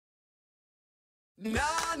No,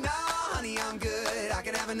 no, honey, I'm good. I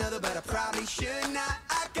could have another, but I probably should not.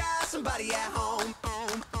 I got somebody at home.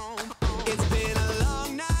 It's been a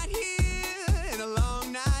long night here and a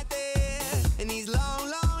long night there, and these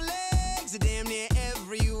long, long legs are damn near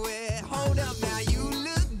everywhere. Hold up now, you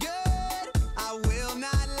look good, I will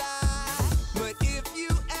not lie, but if you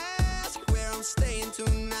ask where I'm staying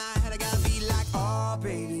tonight, I gotta be like, oh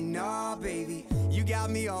baby, no baby, you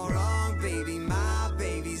got me all wrong, baby. My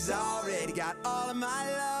baby's already got all of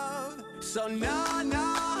my love. So no, no,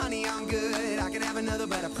 honey, I'm good. I could have another,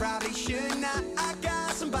 but I probably should not. I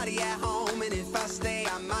got somebody at home, and if I stay,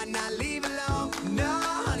 I might not leave alone. No,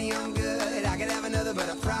 honey, I'm good. I could have another, but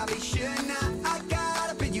I probably should not. I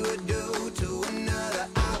gotta bid you adieu to another.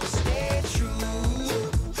 I will stay true.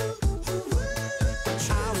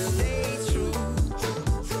 I will stay true.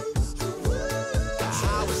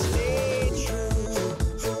 I will stay true.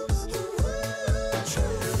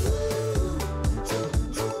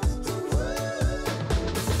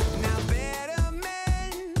 Now better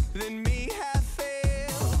men than me have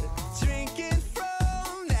failed, drinking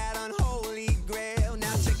from that unholy grail.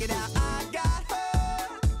 Now check it out, I got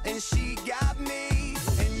her and she got me,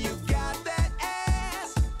 and you got that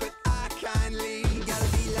ass, but I kindly gotta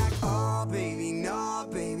be like, oh baby, no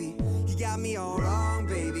baby, you got me all wrong,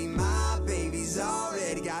 baby. My baby's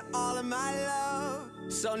already got all of my love.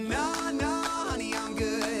 So no, no, honey, I'm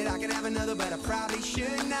good. I could have another, but I probably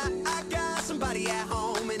should not. I got somebody at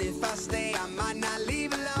home, and if I stay, I might not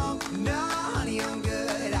leave alone. No, honey, I'm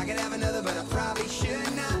good. I could have another, but I probably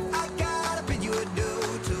should not. I gotta bid you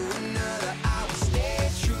adieu to another. I will stay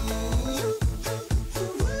true.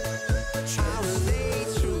 I will stay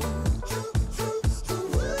true.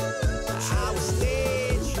 I will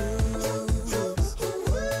stay true.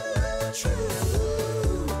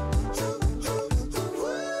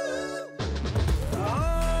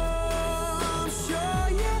 Oh, sure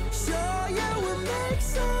you will make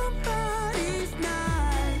somebody's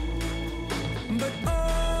night. But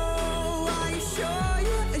oh, are you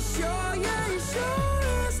sure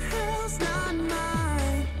as hell's not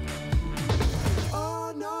mine.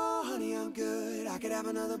 Oh no, honey, I'm good. I could have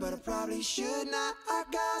another, but I probably should not. I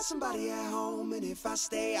got somebody at home, and if I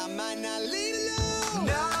stay, I might not leave alone.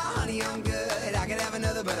 No, honey, I'm good. I could have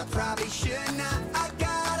another, but I probably should not. I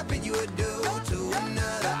gotta bid you adieu